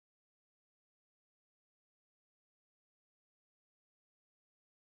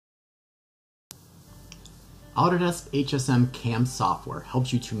Autodesk HSM CAM software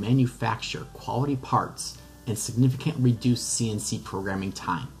helps you to manufacture quality parts and significantly reduce CNC programming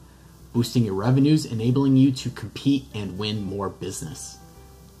time, boosting your revenues, enabling you to compete and win more business.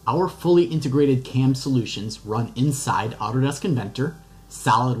 Our fully integrated CAM solutions run inside Autodesk Inventor,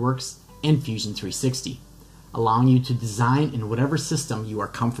 SolidWorks, and Fusion 360, allowing you to design in whatever system you are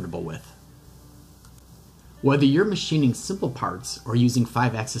comfortable with. Whether you're machining simple parts or using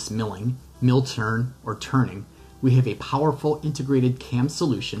 5-axis milling, mill turn, or turning, we have a powerful integrated CAM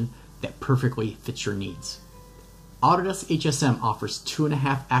solution that perfectly fits your needs. Autodesk HSM offers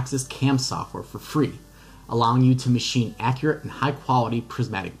 2.5-axis CAM software for free, allowing you to machine accurate and high-quality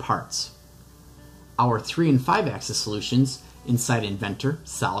prismatic parts. Our 3 and 5-axis solutions inside Inventor,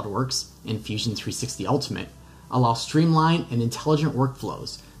 SolidWorks, and Fusion 360 Ultimate allow streamlined and intelligent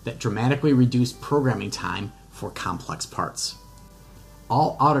workflows that dramatically reduce programming time for complex parts.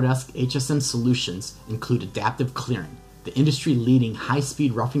 All Autodesk HSM solutions include adaptive clearing, the industry-leading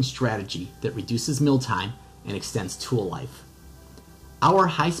high-speed roughing strategy that reduces mill time and extends tool life. Our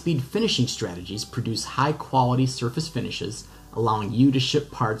high-speed finishing strategies produce high-quality surface finishes, allowing you to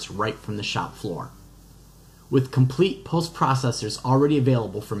ship parts right from the shop floor. With complete post-processors already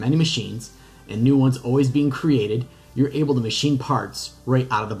available for many machines and new ones always being created, you're able to machine parts right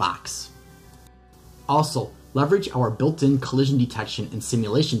out of the box. Also, leverage our built-in collision detection and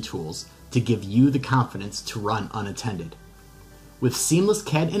simulation tools to give you the confidence to run unattended. With seamless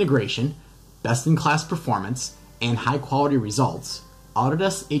CAD integration, best-in-class performance, and high-quality results,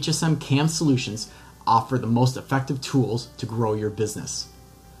 Autodesk HSM CAM solutions offer the most effective tools to grow your business.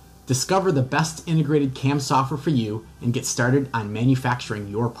 Discover the best integrated CAM software for you and get started on manufacturing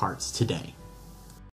your parts today.